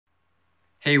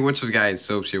Hey, what's up guys,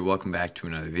 Soaps here, welcome back to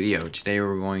another video. Today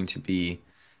we're going to be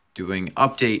doing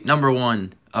update number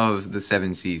 1 of the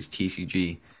 7 Seas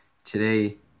TCG.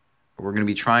 Today we're going to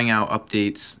be trying out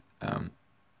updates.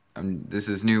 This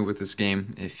is new with this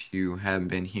game if you haven't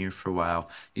been here for a while.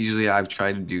 Usually I've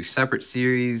tried to do separate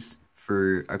series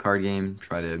for a card game,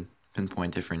 try to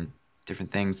pinpoint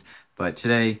different things. But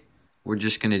today we're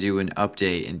just going to do an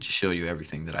update and just show you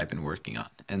everything that I've been working on.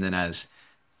 And then as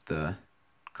the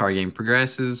card game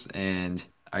progresses and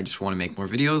I just want to make more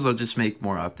videos, I'll just make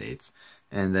more updates.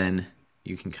 And then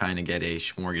you can kind of get a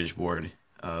smorgasbord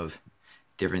of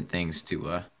different things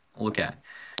to look at.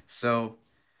 So,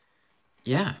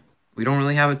 yeah, we don't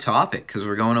really have a topic because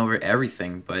we're going over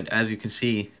everything. But as you can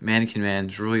see, Mannequin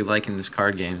Man's really liking this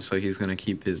card game, so he's going to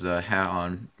keep his hat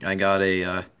on. I got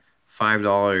a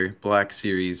 $5 Black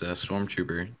Series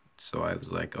Stormtrooper, so I was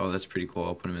like, oh, that's pretty cool.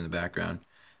 I'll put him in the background.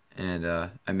 And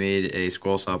I made a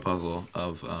scroll saw puzzle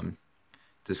of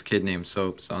this kid named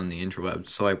Soaps on the interwebs,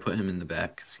 so I put him in the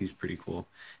back because he's pretty cool.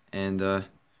 And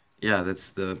yeah,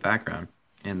 that's the background.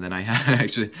 And then I have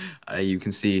actually, you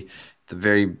can see the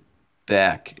very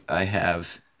back, I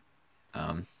have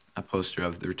a poster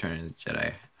of the Return of the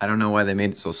Jedi. I don't know why they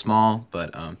made it so small,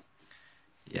 but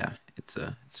yeah, it's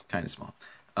kind of small.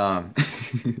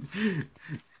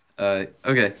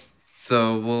 Okay,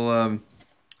 so we'll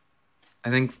I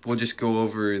think we'll just go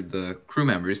over the crew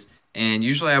members. And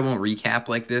usually I won't recap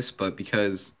like this, but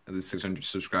because of the 600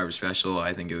 subscriber special,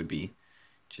 I think it would be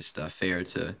just fair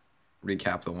to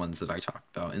recap the ones that I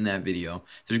talked about in that video.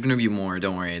 There's going to be more,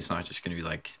 don't worry, it's not just going to be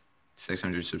like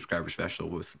 600 subscriber special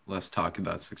with less talk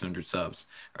about 600 subs.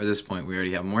 Or at this point, we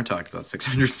already have more talk about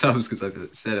 600 subs because I've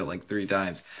said it like 3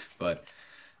 times. But,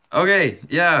 okay,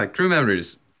 yeah, crew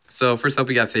members. So first up,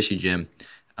 we got Fishy Jim.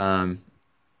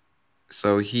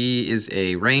 So he is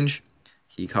a range.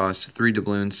 He costs 3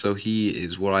 doubloons, so he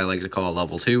is what I like to call a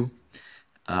level 2.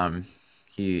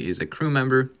 He is a crew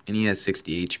member, and he has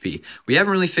 60 HP. We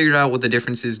haven't really figured out what the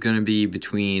difference is going to be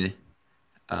between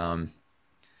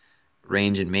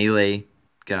range and melee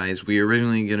guys. We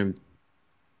originally going to...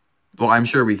 Well, I'm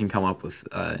sure we can come up with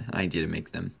an idea to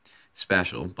make them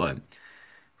special, but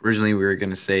originally we were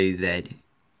going to say that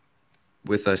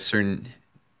with a certain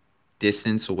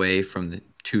distance away from the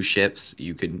 2 ships,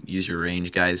 you could use your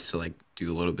range guys to like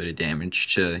do a little bit of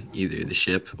damage to either the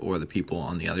ship or the people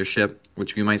on the other ship,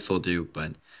 which we might still do,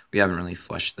 but we haven't really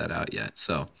fleshed that out yet.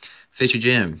 So Fishy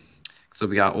Jim. So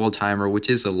we got Old Timer, which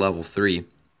is a level 3,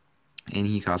 and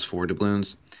he costs 4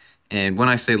 doubloons. And when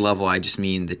I say level, I just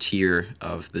mean the tier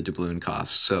of the doubloon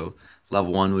cost. So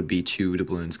level 1 would be 2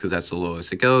 doubloons because that's the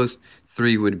lowest it goes.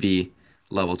 3 would be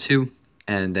level 2,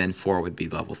 and then 4 would be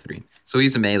level 3. So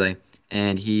he's a melee,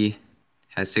 and he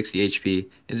has 60 HP.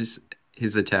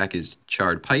 His attack is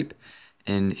Charred Pipe,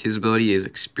 and his ability is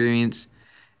Experience.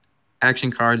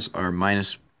 Action cards are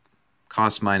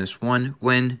cost -1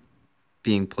 when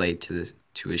being played to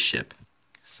his ship.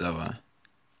 So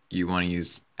you want to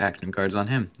use action cards on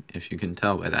him, if you can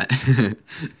tell by that.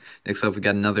 Next up, we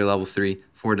got another level 3,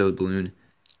 4 doubloon,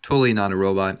 totally not a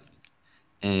robot,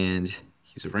 and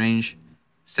he's a range,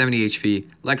 70 HP,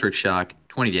 Electric Shock,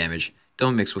 20 damage,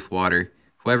 don't mix with water.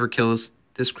 Whoever kills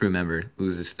this crew member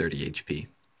loses 30 HP.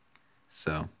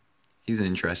 So he's an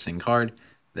interesting card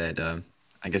that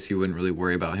I guess you wouldn't really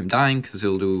worry about him dying because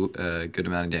he'll do a good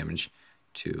amount of damage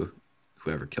to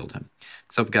whoever killed him.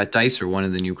 So we got Dicer, one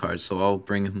of the new cards, so I'll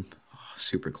bring him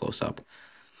super close up.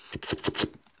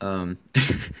 God,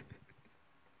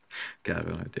 I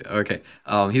don't have to. Okay,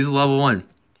 he's a level 1.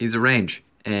 He's a range.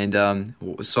 And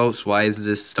so why is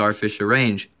this starfish a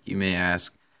range, you may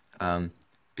ask?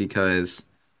 Because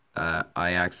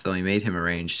I accidentally made him a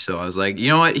range, so I was like, you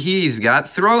know what, he's got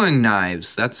throwing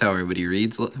knives. That's how everybody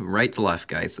reads, right to left,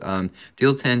 guys.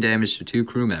 Deal 10 damage to 2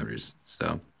 crew members,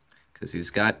 so, because he's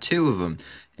got 2 of them,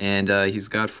 and he's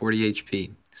got 40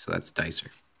 HP, so that's Dicer.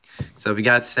 So we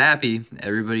got Sappy,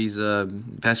 everybody's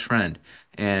best friend,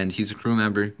 and he's a crew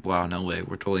member. Wow, no way,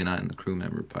 we're totally not in the crew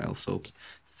member pile, Soaps.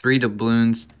 3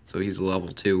 doubloons, so he's a level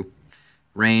 2.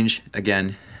 Range,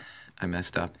 again, I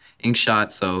messed up. Ink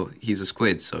shot, so he's a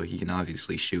squid, so he can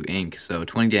obviously shoot ink. So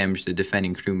 20 damage, the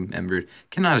defending crew member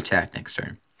cannot attack next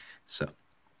turn. So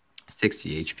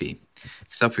 60 HP.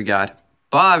 Next up we got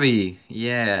Bobby.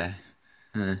 Yeah.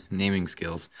 Naming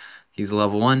skills. He's a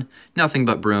level 1. Nothing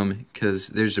but broom, because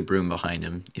there's a broom behind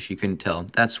him. If you couldn't tell,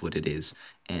 that's what it is.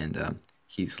 And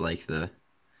he's like the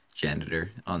janitor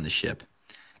on the ship.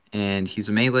 And he's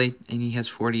a melee, and he has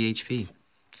 40 HP.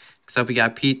 Next up we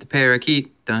got Pete the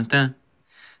Parakeet. Dun dun.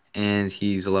 And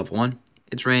he's a level 1.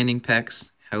 It's raining, Pex,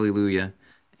 Hallelujah,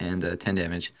 and 10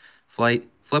 damage. Flight,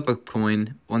 Flip a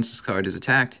coin once this card is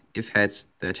attacked. If heads,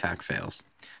 the attack fails.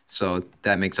 So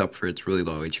that makes up for its really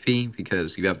low HP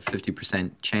because you have a 50%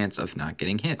 chance of not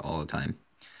getting hit all the time.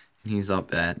 He's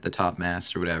up at the top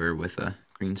mast or whatever with a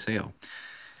green sail.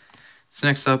 So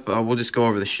next up, we'll just go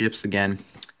over the ships again.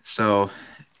 So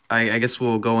I guess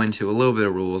we'll go into a little bit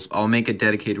of rules. I'll make a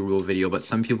dedicated rule video, but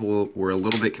some people were a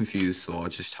little bit confused, so I'll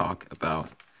just talk about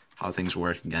how things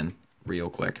work again real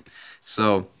quick.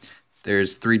 So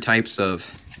there's 3 types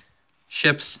of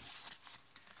ships: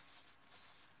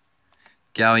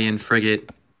 galleon,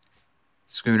 frigate,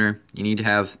 schooner. You need to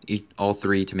have all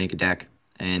 3 to make a deck.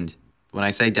 And when I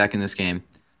say deck in this game,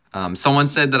 someone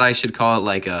said that I should call it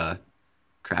like a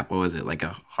what was it? Like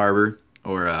a harbor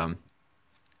or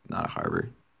not a harbor.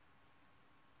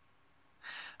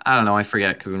 I don't know. I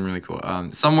forget because I'm really cool.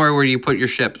 Somewhere where you put your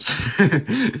ships.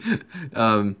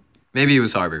 Maybe it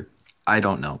was harbor. I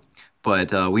don't know.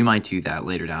 But we might do that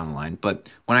later down the line. But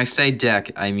when I say deck,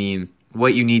 I mean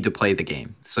what you need to play the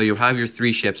game. So you'll have your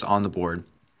 3 ships on the board,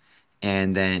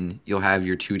 and then you'll have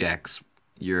your 2 decks,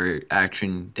 your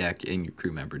action deck and your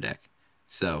crew member deck.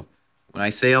 So when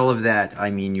I say all of that, I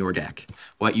mean your deck,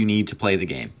 what you need to play the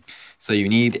game. So you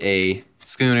need a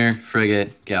schooner,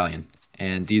 frigate, galleon.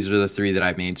 And these are the 3 that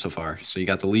I've made so far. So you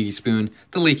got the leaky spoon,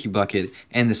 the leaky bucket,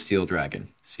 and the steel dragon.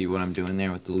 See what I'm doing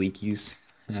there with the leakies?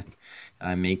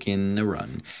 I'm making a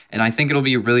run. And I think it'll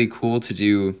be really cool to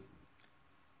do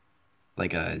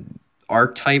like a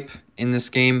archetype in this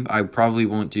game. I probably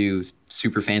won't do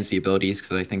super fancy abilities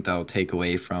because I think that'll take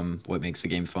away from what makes the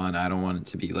game fun. I don't want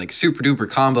it to be like super duper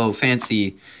combo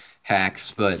fancy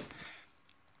hacks, but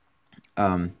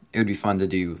it would be fun to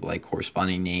do like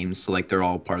corresponding names, so like they're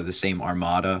all part of the same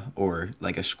armada or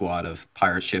like a squad of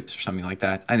pirate ships or something like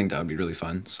that. I think that would be really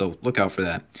fun, so look out for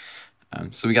that.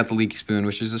 So we got the leaky spoon,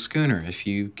 which is a schooner, if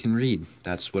you can read.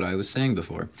 That's what I was saying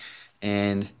before.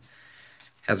 And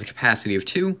has a capacity of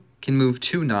 2, can move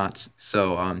 2 knots.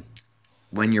 So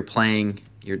when you're playing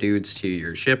your dudes to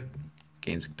your ship,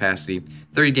 gains capacity,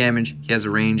 30 damage. He has a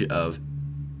range of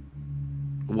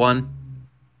 1,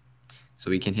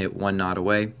 so he can hit 1 knot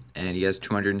away, and he has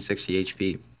 260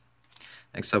 HP.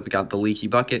 Next up, we got the leaky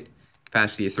bucket,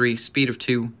 capacity of 3, speed of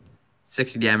 2,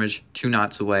 60 damage, 2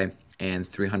 knots away, and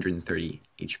 330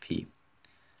 HP.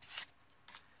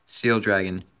 Steel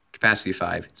dragon, capacity of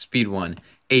 5, speed 1,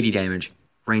 80 damage,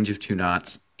 range of 2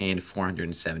 knots, and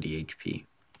 470 HP.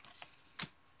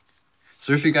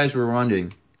 So if you guys were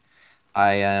wondering,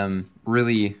 I am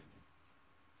really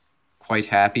quite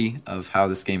happy of how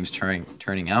this game is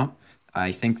turning out.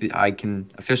 I think that I can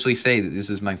officially say that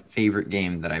this is my favorite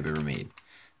game that I've ever made.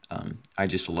 I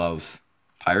just love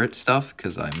pirate stuff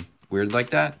because I'm weird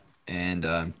like that.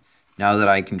 And now that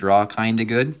I can draw kind of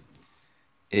good,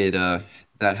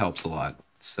 that helps a lot.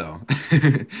 So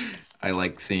I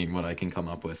like seeing what I can come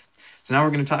up with. So now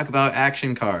we're going to talk about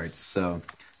action cards. So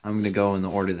I'm going to go in the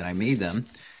order that I made them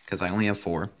because I only have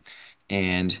 4.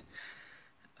 And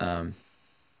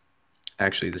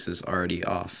actually, this is already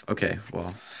off. Okay,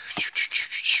 well,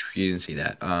 you didn't see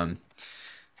that.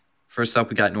 First up,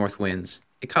 we got North Winds.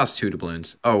 It costs 2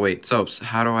 doubloons. Oh, wait, so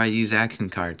how do I use action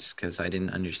cards? Because I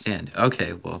didn't understand.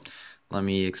 Okay, well, let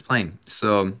me explain.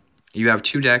 So you have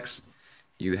 2 decks.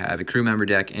 You have a crew member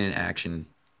deck and an action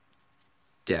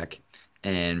deck.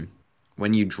 And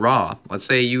when you draw, let's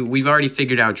say we've already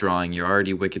figured out drawing. You're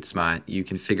already wicked smart. You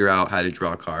can figure out how to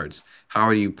draw cards.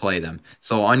 How do you play them?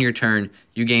 So on your turn,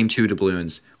 you gain 2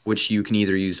 doubloons, which you can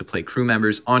either use to play crew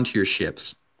members onto your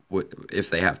ships, if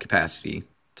they have capacity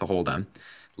to hold them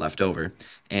left over,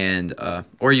 and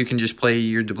or you can just play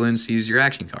your doubloons to use your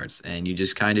action cards, and you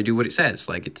just kind of do what it says,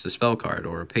 like it's a spell card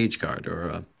or a page card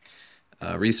or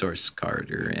a resource card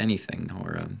or anything,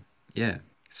 or yeah.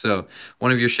 So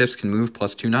one of your ships can move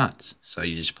plus 2 knots, so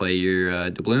you just play your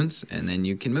doubloons and then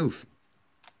you can move.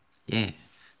 Yeah,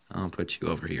 I'll put you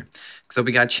over here. So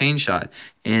we got Chain Shot,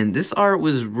 and this art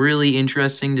was really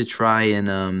interesting to try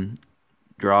and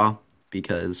draw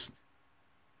because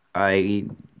I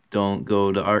don't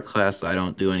go to art class. I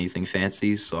don't do anything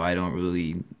fancy, so I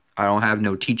don't have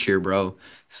no teacher, bro.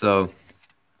 So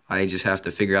I just have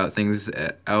to figure out things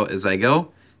out as I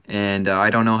go, and I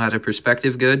don't know how to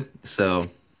perspective good, so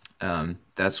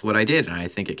that's what I did, and I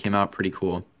think it came out pretty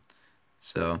cool.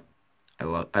 So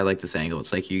I like this angle.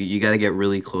 It's like you got to get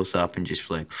really close up and just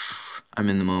like, I'm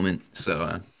in the moment.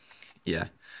 So yeah,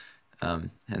 and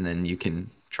then you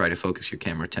can try to focus your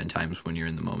camera 10 times when you're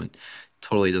in the moment.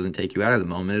 Totally doesn't take you out of the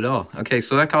moment at all. Okay,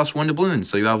 so that costs 1 doubloon.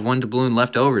 So you have 1 doubloon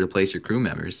left over to place your crew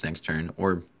members next turn,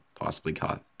 or possibly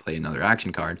play another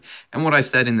action card. And what I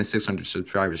said in the 600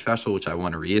 subscriber special, which I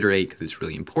want to reiterate because it's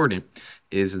really important,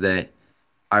 is that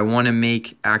I want to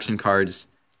make action cards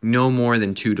no more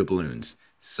than 2 doubloons.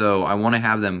 So I want to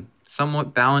have them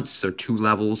somewhat balanced, so 2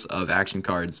 levels of action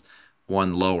cards,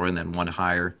 1 lower and then 1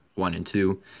 higher, 1 and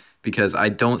 2, because I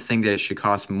don't think that it should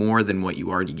cost more than what you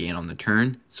already gain on the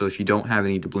turn. So if you don't have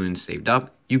any doubloons saved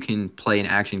up, you can play an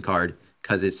action card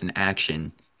because it's an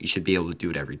action. You should be able to do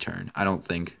it every turn. I don't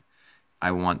think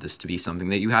I want this to be something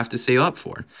that you have to save up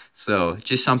for. So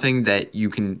just something that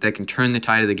can turn the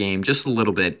tide of the game just a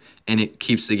little bit, and it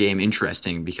keeps the game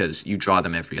interesting because you draw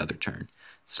them every other turn.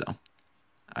 So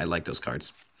I like those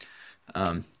cards.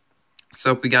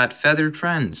 So we got Feathered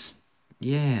Friends.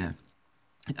 Yeah.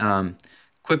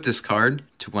 Equip this card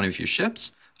to one of your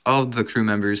ships. All of the crew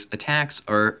members' attacks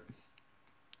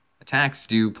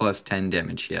do plus 10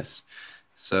 damage, yes.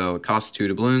 So it costs 2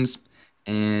 doubloons,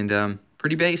 and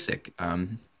pretty basic.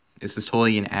 This is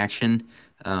totally an action.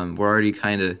 We're already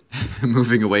kind of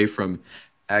moving away from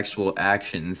actual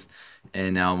actions,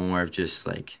 and now more of just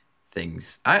like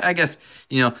things. I guess,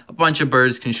 a bunch of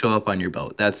birds can show up on your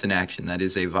boat. That's an action. That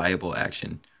is a viable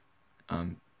action.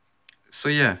 So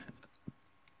yeah.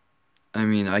 I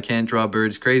mean, I can't draw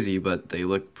birds crazy, but they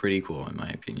look pretty cool in my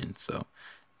opinion. So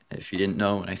if you didn't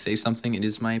know, when I say something, it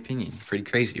is my opinion. Pretty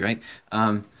crazy, right?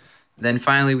 Then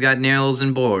finally we got nails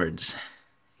and boards.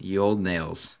 Ye old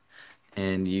nails.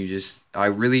 And I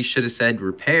really should have said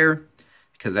repair,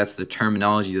 because that's the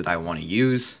terminology that I want to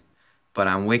use. But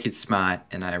I'm wicked smart,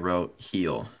 and I wrote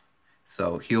heal.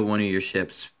 So heal one of your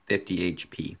ships 50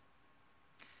 HP.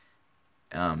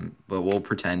 But we'll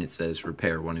pretend it says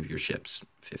repair one of your ships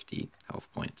 50 health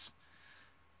points.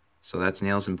 So that's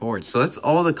nails and boards. So that's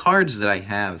all the cards that I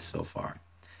have so far.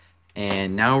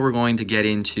 And now we're going to get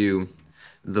into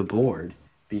the board,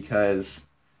 because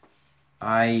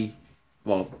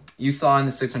you saw in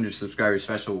the 600 subscriber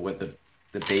special what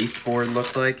the base board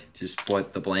looked like, just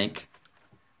what the blank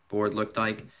board looked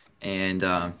like. And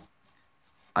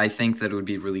I think that it would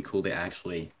be really cool to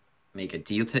actually make a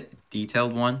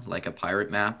detailed one, like a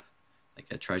pirate map, like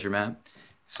a treasure map.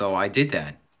 So I did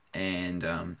that, and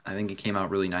I think it came out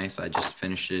really nice. I just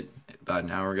finished it about an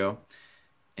hour ago,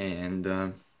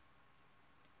 and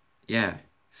yeah,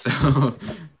 so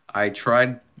I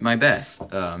tried my best,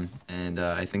 and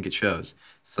I think it shows.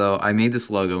 So I made this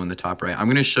logo in the top right. I'm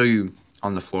going to show you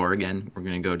on the floor again. We're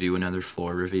going to go do another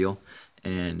floor reveal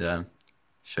and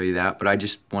show you that, but I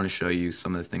just want to show you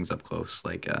some of the things up close,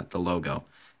 like the logo.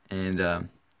 And I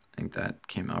think that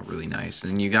came out really nice.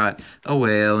 And you got a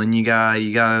whale, and you got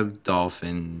a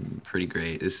dolphin. Pretty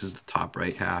great. This is the top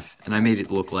right half, and I made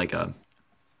it look like a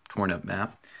torn up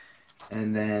map.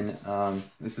 And then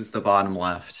this is the bottom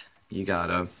left. You got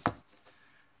a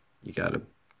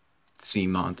sea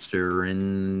monster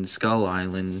and Skull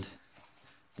Island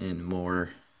and more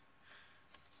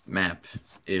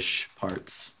map-ish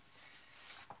parts.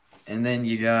 And then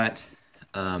you got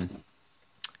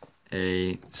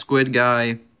a squid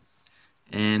guy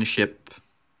and a ship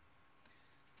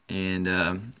and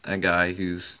a guy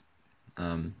who's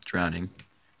drowning.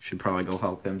 Should probably go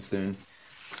help him soon.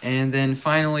 And then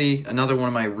finally, another one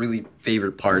of my really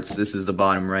favorite parts. This is the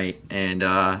bottom right, and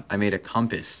I made a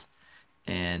compass,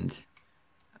 and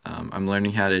I'm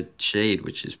learning how to shade,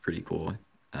 which is pretty cool.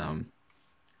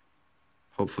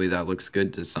 Hopefully that looks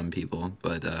good to some people,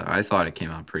 but I thought it came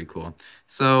out pretty cool.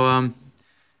 So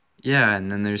yeah,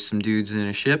 and then there's some dudes in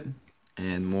a ship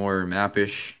and more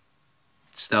map-ish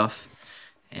stuff,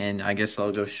 and I guess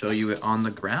I'll go show you it on the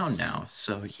ground now.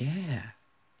 So yeah.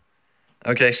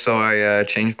 Okay, so I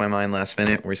changed my mind last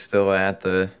minute. We're still at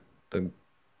the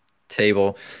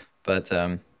table, but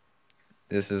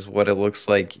this is what it looks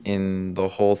like in the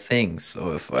whole thing.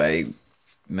 So if I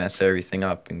mess everything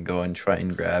up and go and try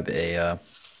and grab a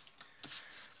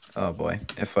oh boy,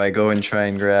 if I go and try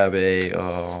and grab okay,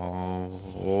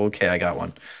 I got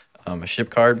one, a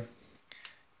ship card.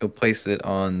 You'll place it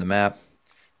on the map,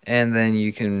 and then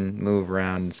you can move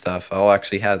around and stuff. I'll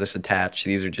actually have this attached.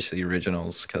 These are just the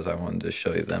originals because I wanted to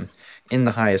show you them in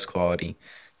the highest quality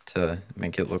to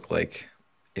make it look like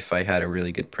if I had a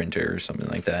really good printer or something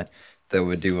like that, that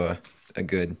would do a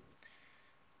good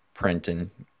print and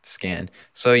scan.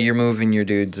 So you're moving your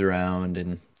dudes around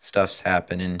and stuff's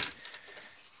happening.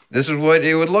 This is what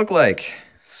it would look like.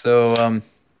 So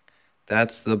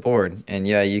that's the board. And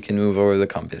yeah, you can move over the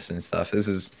compass and stuff. This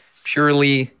is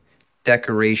purely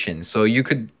decoration. So you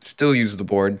could still use the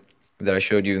board that I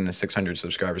showed you in the 600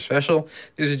 subscriber special.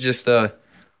 This is just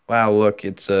wow, look,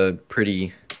 it's a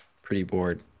pretty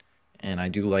board. And I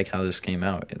do like how this came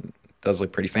out. It does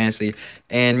look pretty fancy.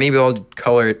 And maybe I'll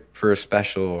color it for a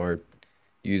special or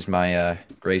use my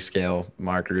grayscale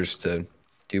markers to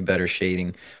do better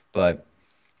shading. But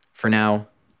for now,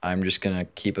 I'm just going to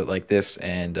keep it like this,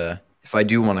 and if I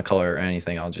do want to color or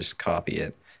anything, I'll just copy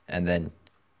it and then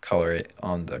color it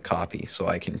on the copy, so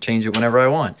I can change it whenever I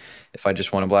want. If I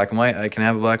just want a black and white, I can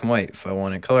have a black and white. If I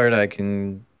want it colored, I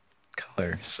can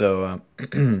color. So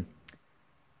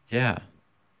yeah,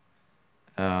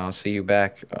 I'll see you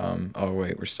back. Oh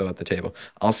wait, we're still at the table.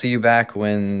 I'll see you back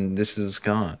when this is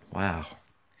gone. Wow.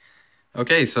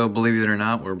 Okay, so believe it or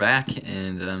not, we're back,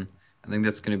 and I think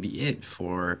that's going to be it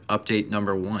for update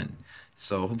number 1.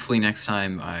 So hopefully next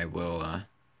time I will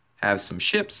have some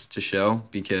ships to show,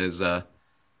 because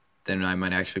then I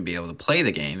might actually be able to play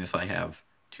the game if I have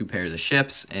 2 pairs of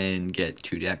ships and get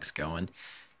 2 decks going.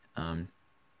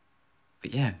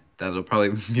 But yeah, that'll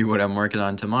probably be what I'm working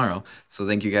on tomorrow. So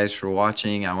thank you guys for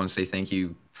watching. I want to say thank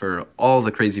you for all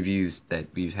the crazy views that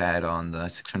we've had on the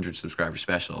 600 subscriber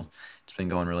special. It's been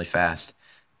going really fast.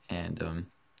 And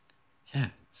yeah,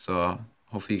 so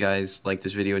hopefully you guys like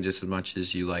this video just as much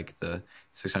as you like the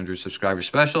 600 subscriber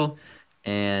special.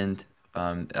 And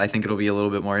I think it'll be a little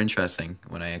bit more interesting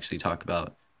when I actually talk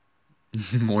about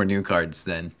more new cards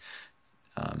than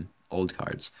old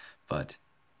cards. But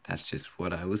that's just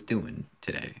what I was doing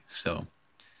today. So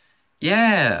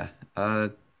yeah,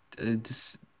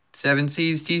 7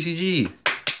 C's TCG.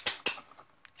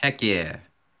 Heck yeah.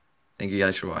 Thank you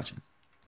guys for watching.